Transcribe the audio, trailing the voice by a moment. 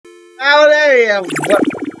Howdy and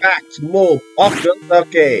welcome back to more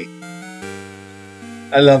Popgoges.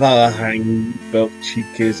 I love how I hang both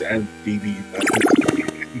Chicas and BB.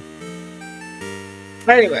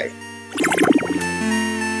 Anyway,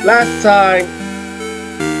 last time.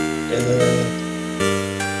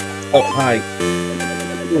 Oh hi.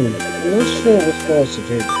 I'm not sure what's supposed to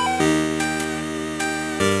do.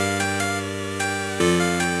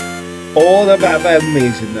 All about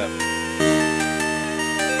enemies in them.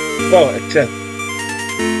 Well, except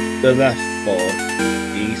the left four,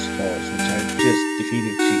 the east force, which I just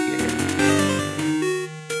defeated Chica.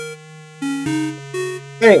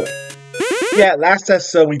 Anyway, yeah, last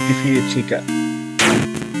episode we defeated Chica.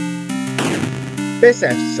 This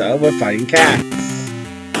episode we're fighting cats.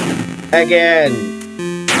 Again.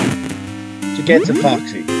 To get to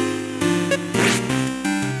Foxy.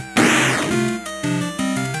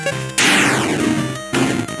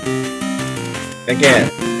 Again.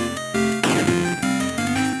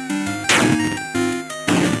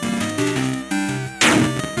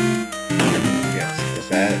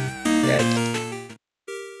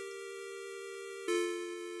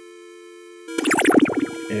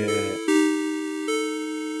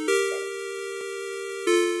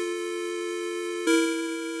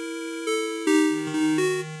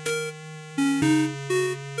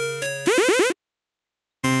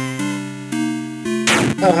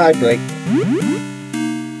 Oh, hi, Blake.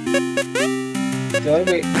 Do I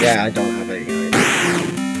wait? Yeah, I don't have any.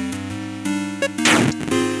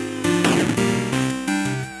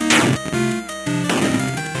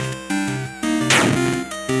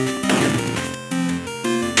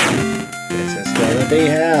 This is gonna be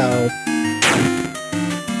hell.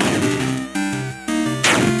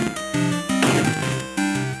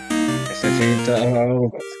 Guess I need to.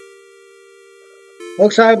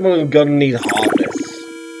 Looks like we're gonna need Harvest.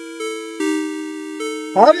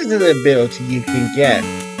 Harvest is an ability you can get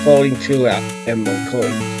folding 2 out emerald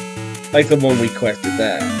coins, like the one we quested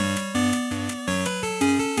there.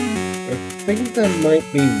 I think there might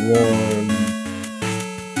be one.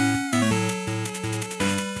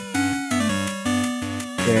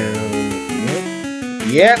 Down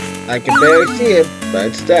here. Yep, I can barely see it, but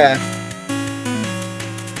it's there.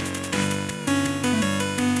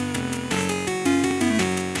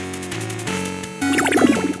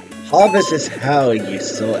 Harvest is hell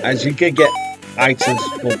useful, as you can get items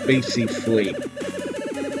for basically free.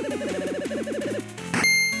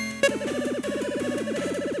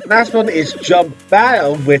 Last one is Jump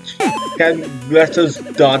Battle, which can let us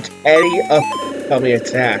dodge any upcoming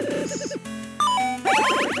attacks.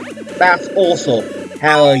 That's also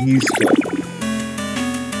hella useful.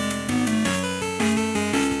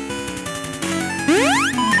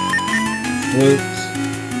 Fruits.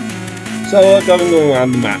 So we're going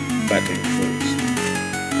around the map. Batting fruits.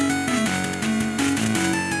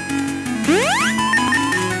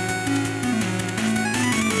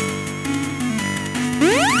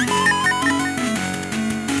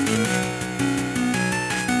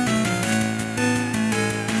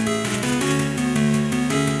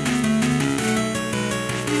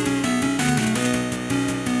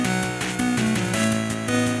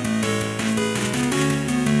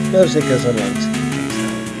 Mostly because I want to.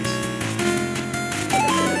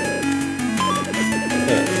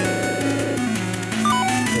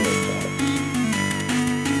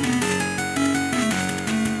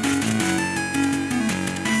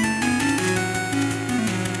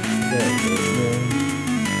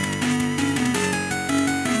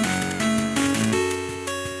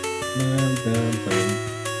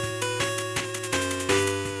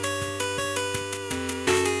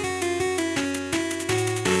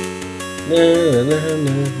 You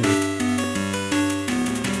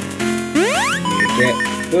get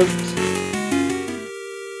hooked.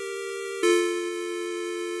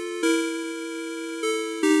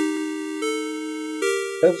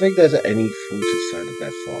 I don't think there's any fruit inside of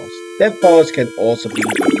that forest. That forest can also be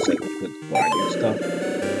used with grinding stuff.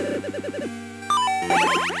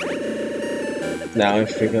 Now I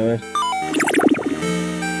figure it.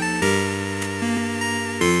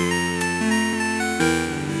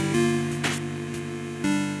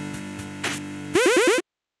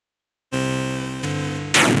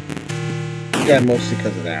 Yeah, mostly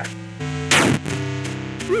because of that.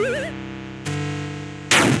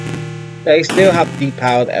 They still have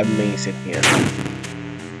depowered enemies in here.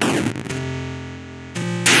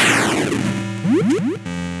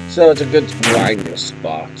 So it's a good grinding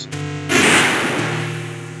spot.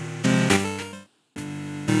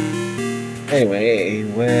 Anyway,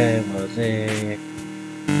 where was it?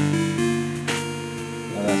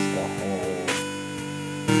 Oh, that's the hole.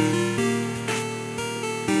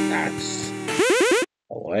 That's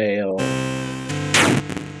a whale.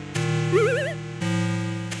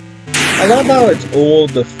 I love how it's all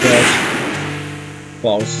the first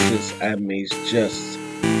bosses enemies just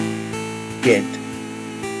get.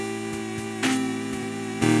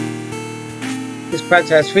 This plant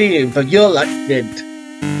has feeling, but you're like dead.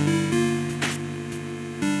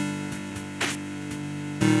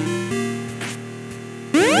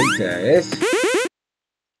 There it is.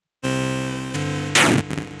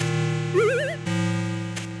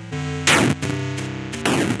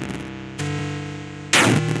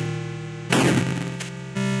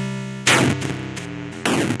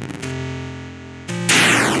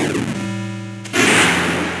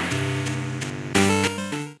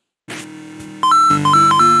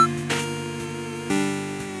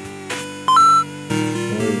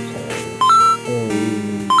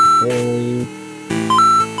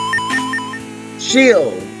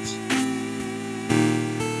 Shield,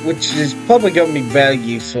 which is probably going to be very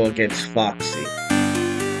useful against Foxy.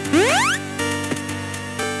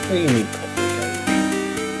 What do you mean probably going to be?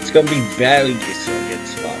 It's going to be very useful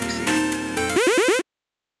against Foxy.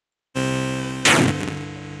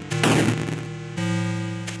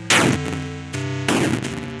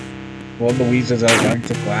 One of the reasons I like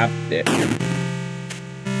to grab it.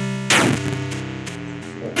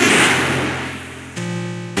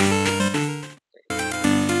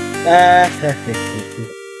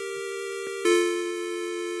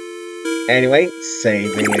 Anyway,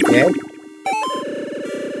 saving again.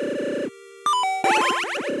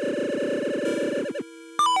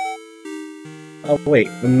 Oh wait,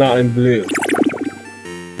 I'm not in blue.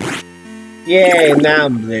 Yay, now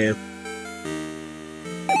I'm blue.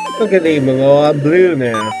 Look at me, Milo, I'm blue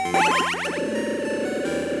now.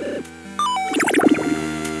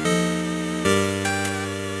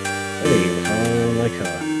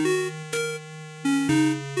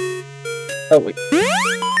 Oh wait.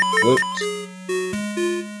 Whoops.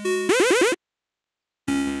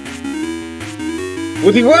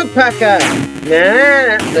 Woody Woodpecker!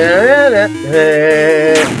 Na na na na.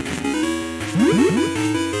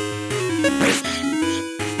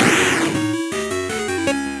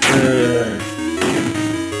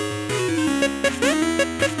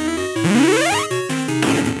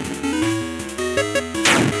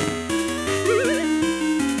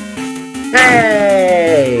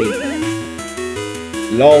 Hey!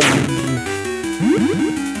 Long.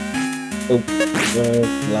 Oh,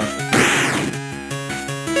 blah.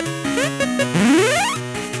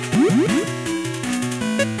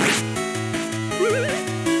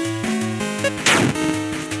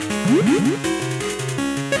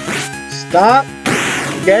 Stop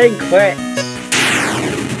getting crits.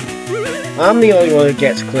 I'm the only one who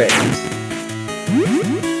gets crits.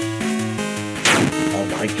 Oh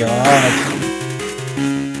my god.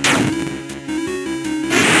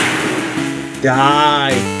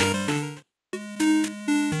 Die!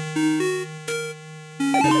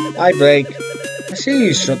 Hi, Blake. I see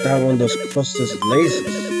you shut down one of those clusters of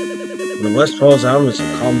lasers. And the West Pole's armies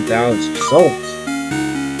have calmed down as a result.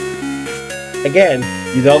 Again,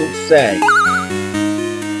 you don't say.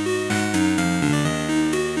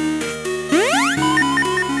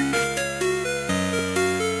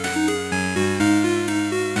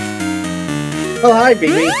 Oh, hi,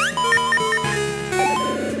 baby.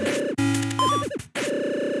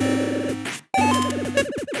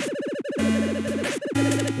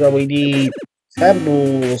 So we need 10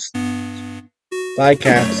 bulls, 5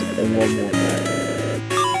 cats, and 1 more guy.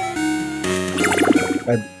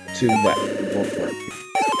 And 2 weapons.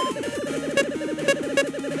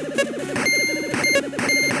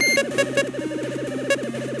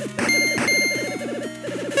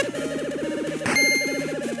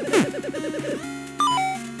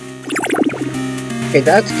 Okay,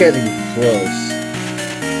 that's getting close.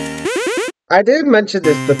 I did mention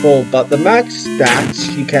this before, but the max stats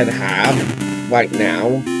you can have right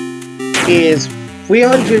now is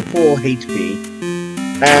 304 HP,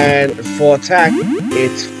 and for attack,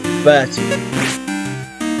 it's 30.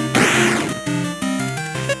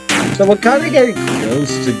 So we're kind of getting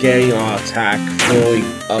close to getting our attack fully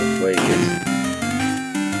upgraded,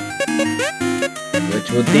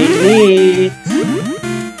 which would be neat.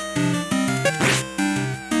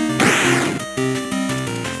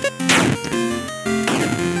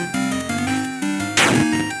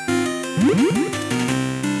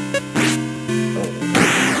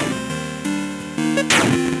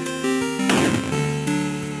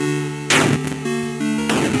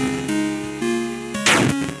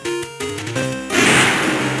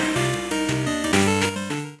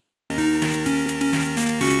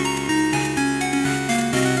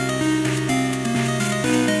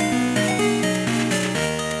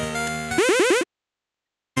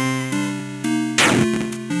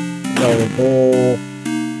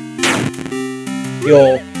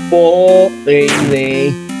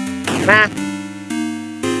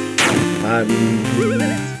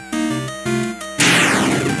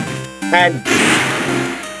 And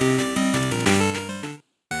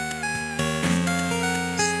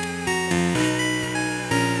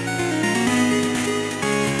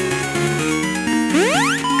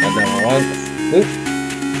another one. Oop.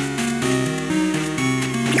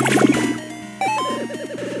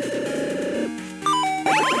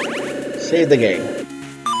 Save the game.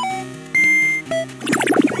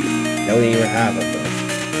 Don't even have it though.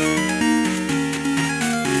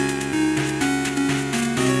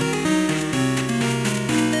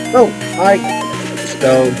 Oh, hi,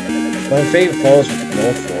 Stone. My favorite falls was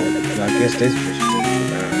more for, and I guess this fish is for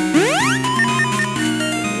now.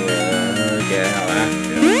 Yeah, get how that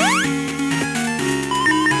feels.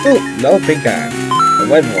 Oh, no pink eye. A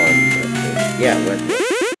red one. Okay. Yeah, red one.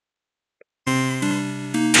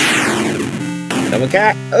 Double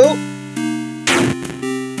cat. Oh!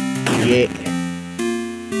 Yeah.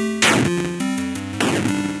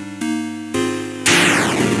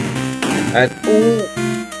 And ooh.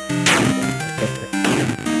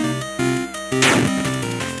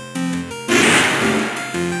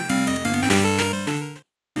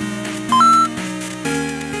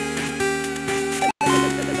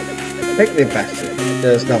 Pick the bastard.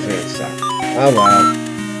 There's nothing inside. Oh well.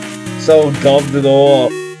 So gobbled it all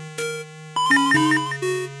up.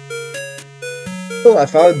 Oh, I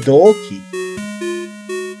found a door key.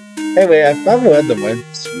 Anyway, I found where the wet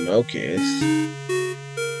smoke is.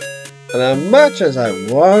 And as much as I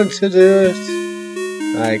want to do it,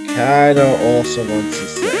 I kinda also want to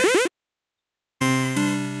say.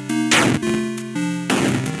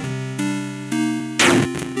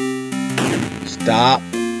 Stop.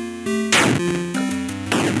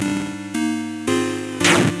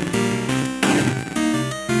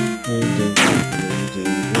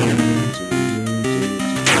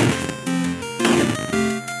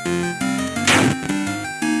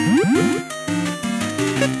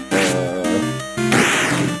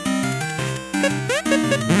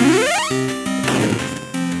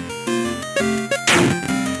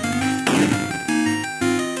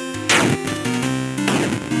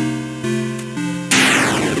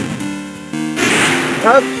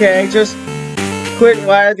 Okay, just quit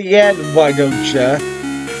right at the end, why don't you?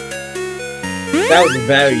 That was a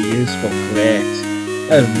very useful crit.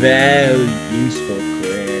 A very useful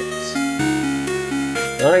crit.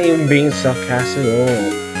 Not even being sarcastic at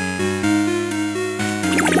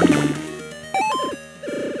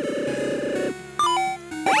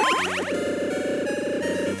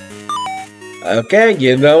all. Okay,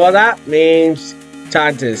 you know what that means.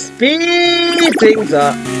 Time to speed things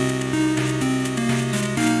up.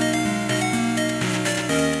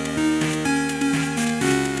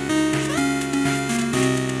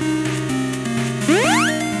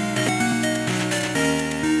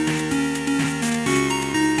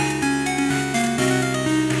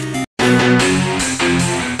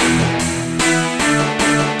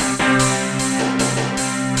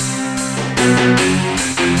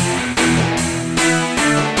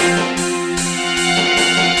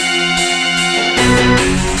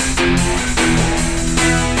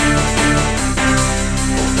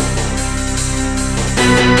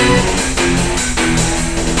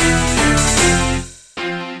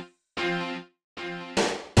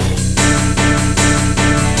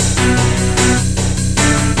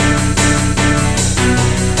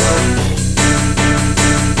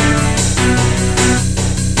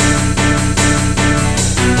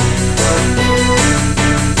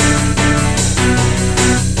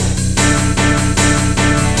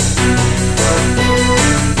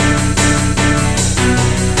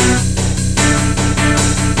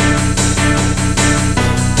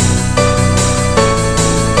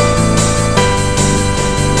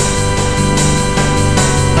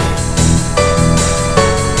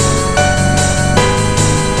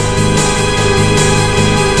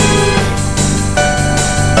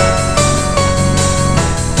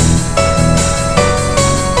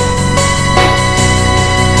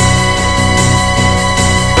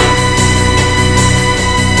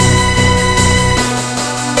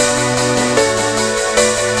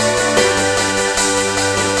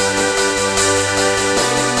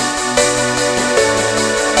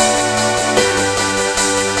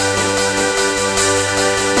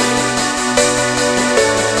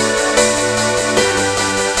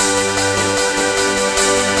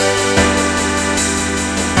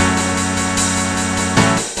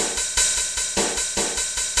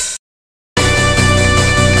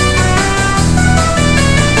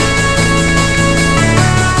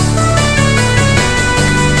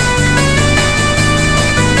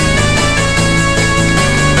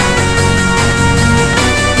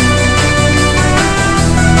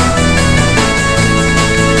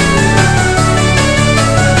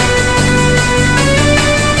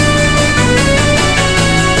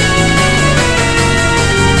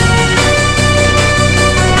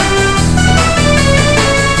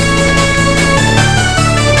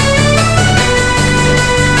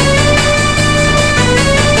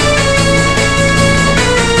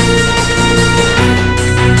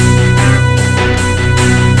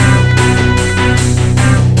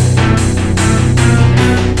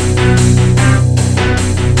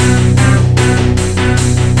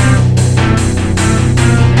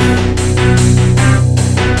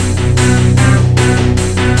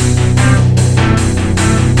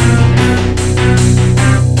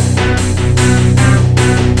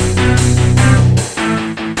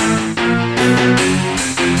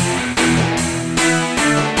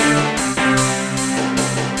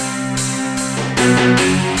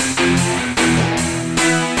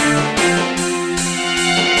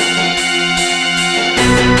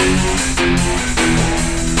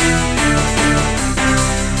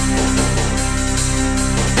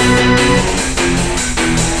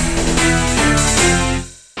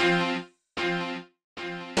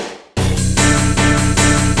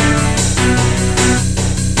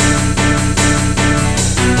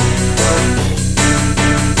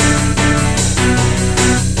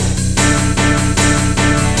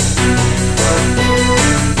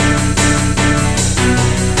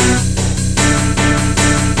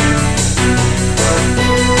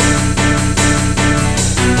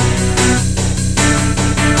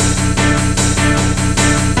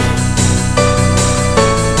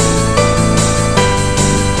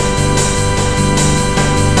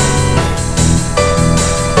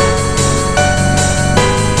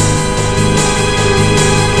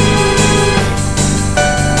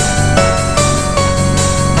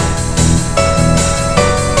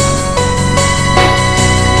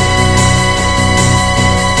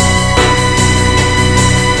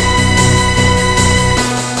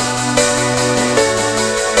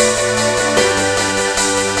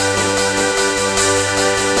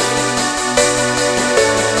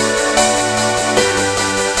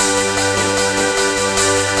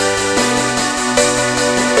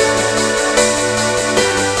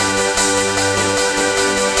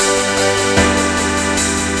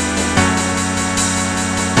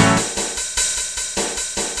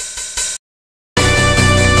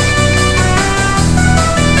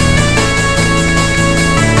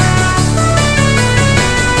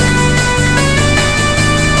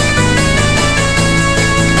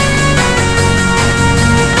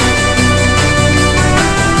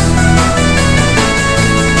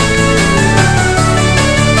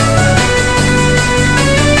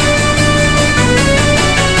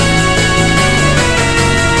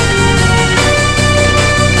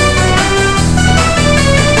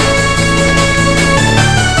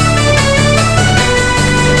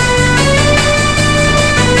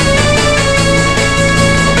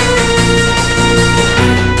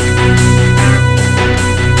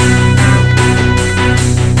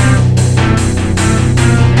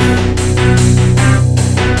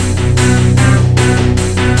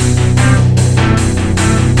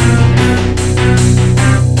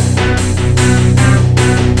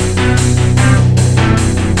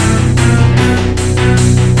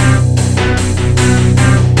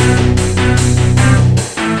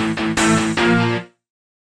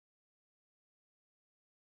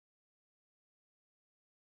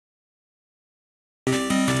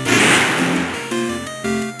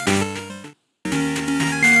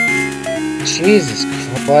 Jesus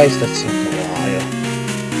Christ, that took a while.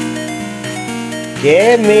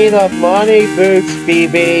 Give me the money, Boots,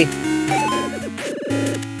 BB.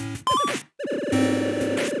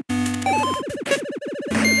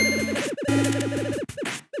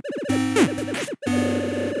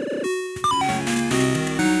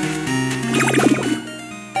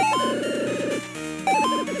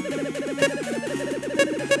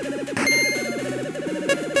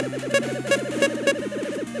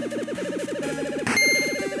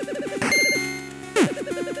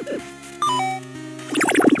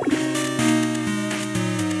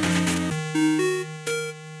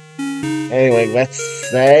 Anyway, let's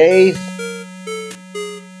save.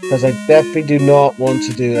 Because I definitely do not want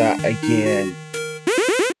to do that again.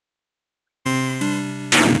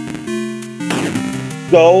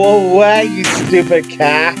 Go away, you stupid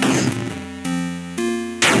cat!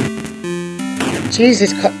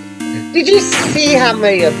 Jesus Christ. Did you see how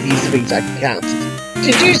many of these things I counted?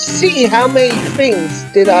 Did you see how many things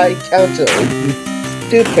did I counter? You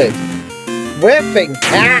stupid whipping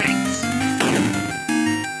cat!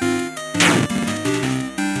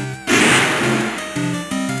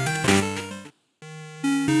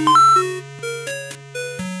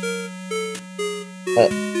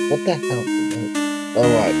 What the hell?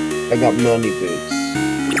 Alright, I got money boots.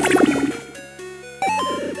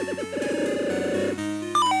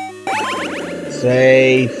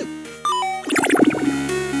 Save.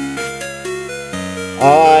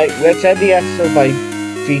 Alright, let's end the episode by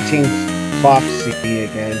defeating Foxy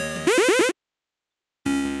again.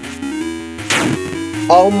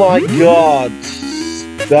 Oh my god!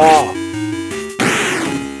 Stop!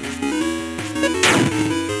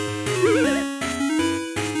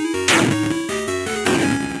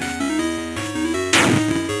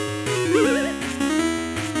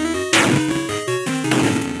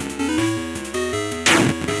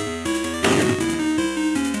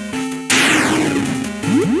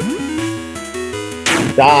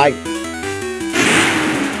 Die!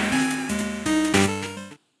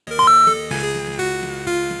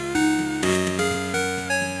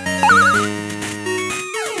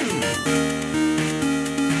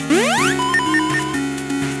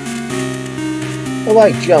 Oh,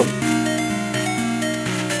 I jump.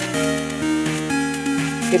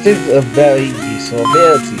 It is a very useful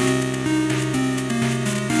ability.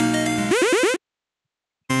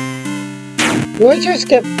 Do I just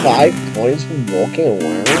get 5 points from walking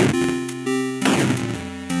around?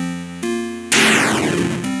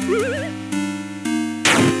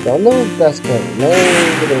 Don't know if that's going to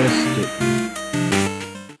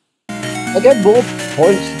I get more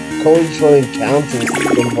points coins for encounters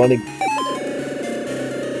than money.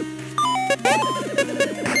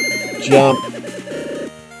 Jump.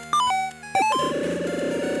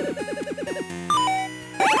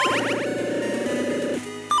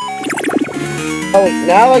 Oh wait,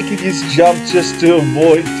 now I can use jump just to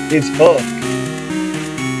avoid his hook.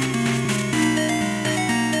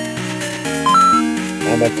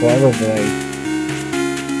 I'm a clever boy.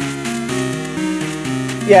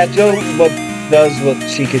 Yeah, Joe does what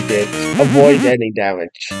Chica did. Avoid any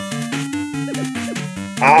damage.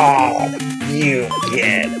 Oh, you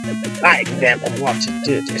kid. I never want to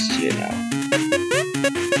do this, you know.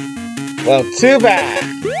 Well, too bad.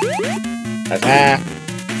 Attack.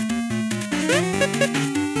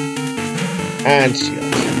 And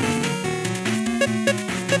shield.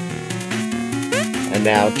 And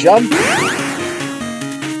now jump.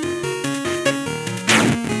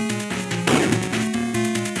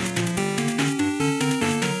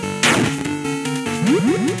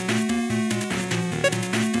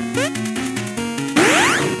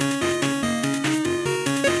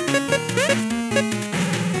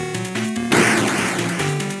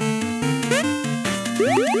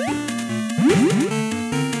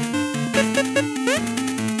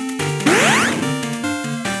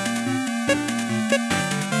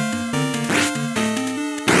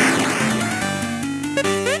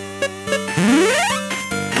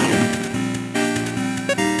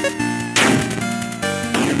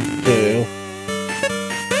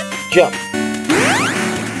 Jump.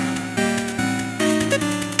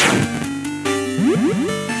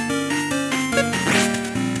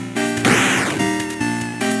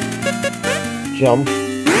 Jump.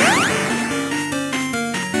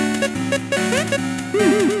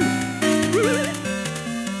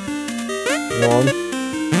 One.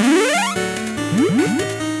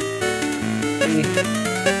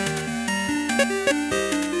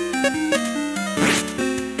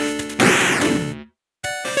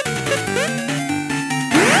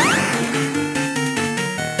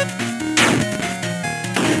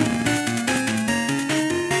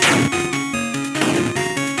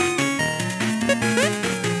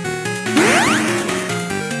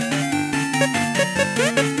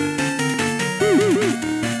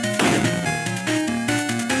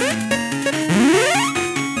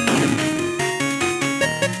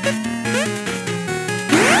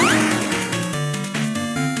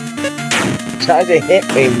 Try to hit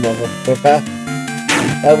me, motherfucker.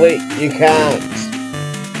 Oh wait, you can't.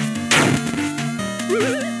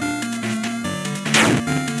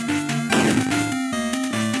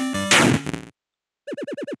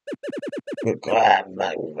 Grab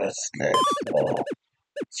my wristlet for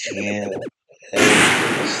 2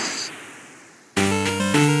 days.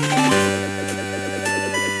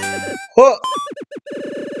 Huh!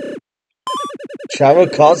 Travel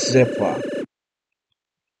cost zipper.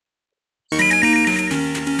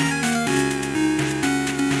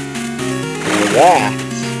 That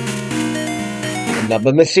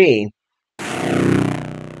another machine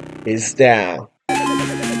is down.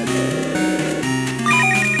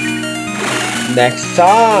 Next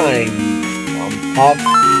time on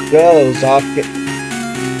POPGOES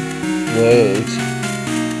Road,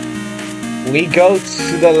 we go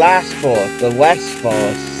to the last force, the West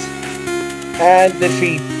Force, and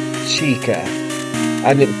defeat Chica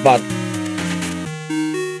and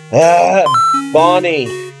Bonnie.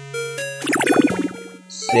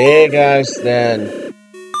 See you guys then.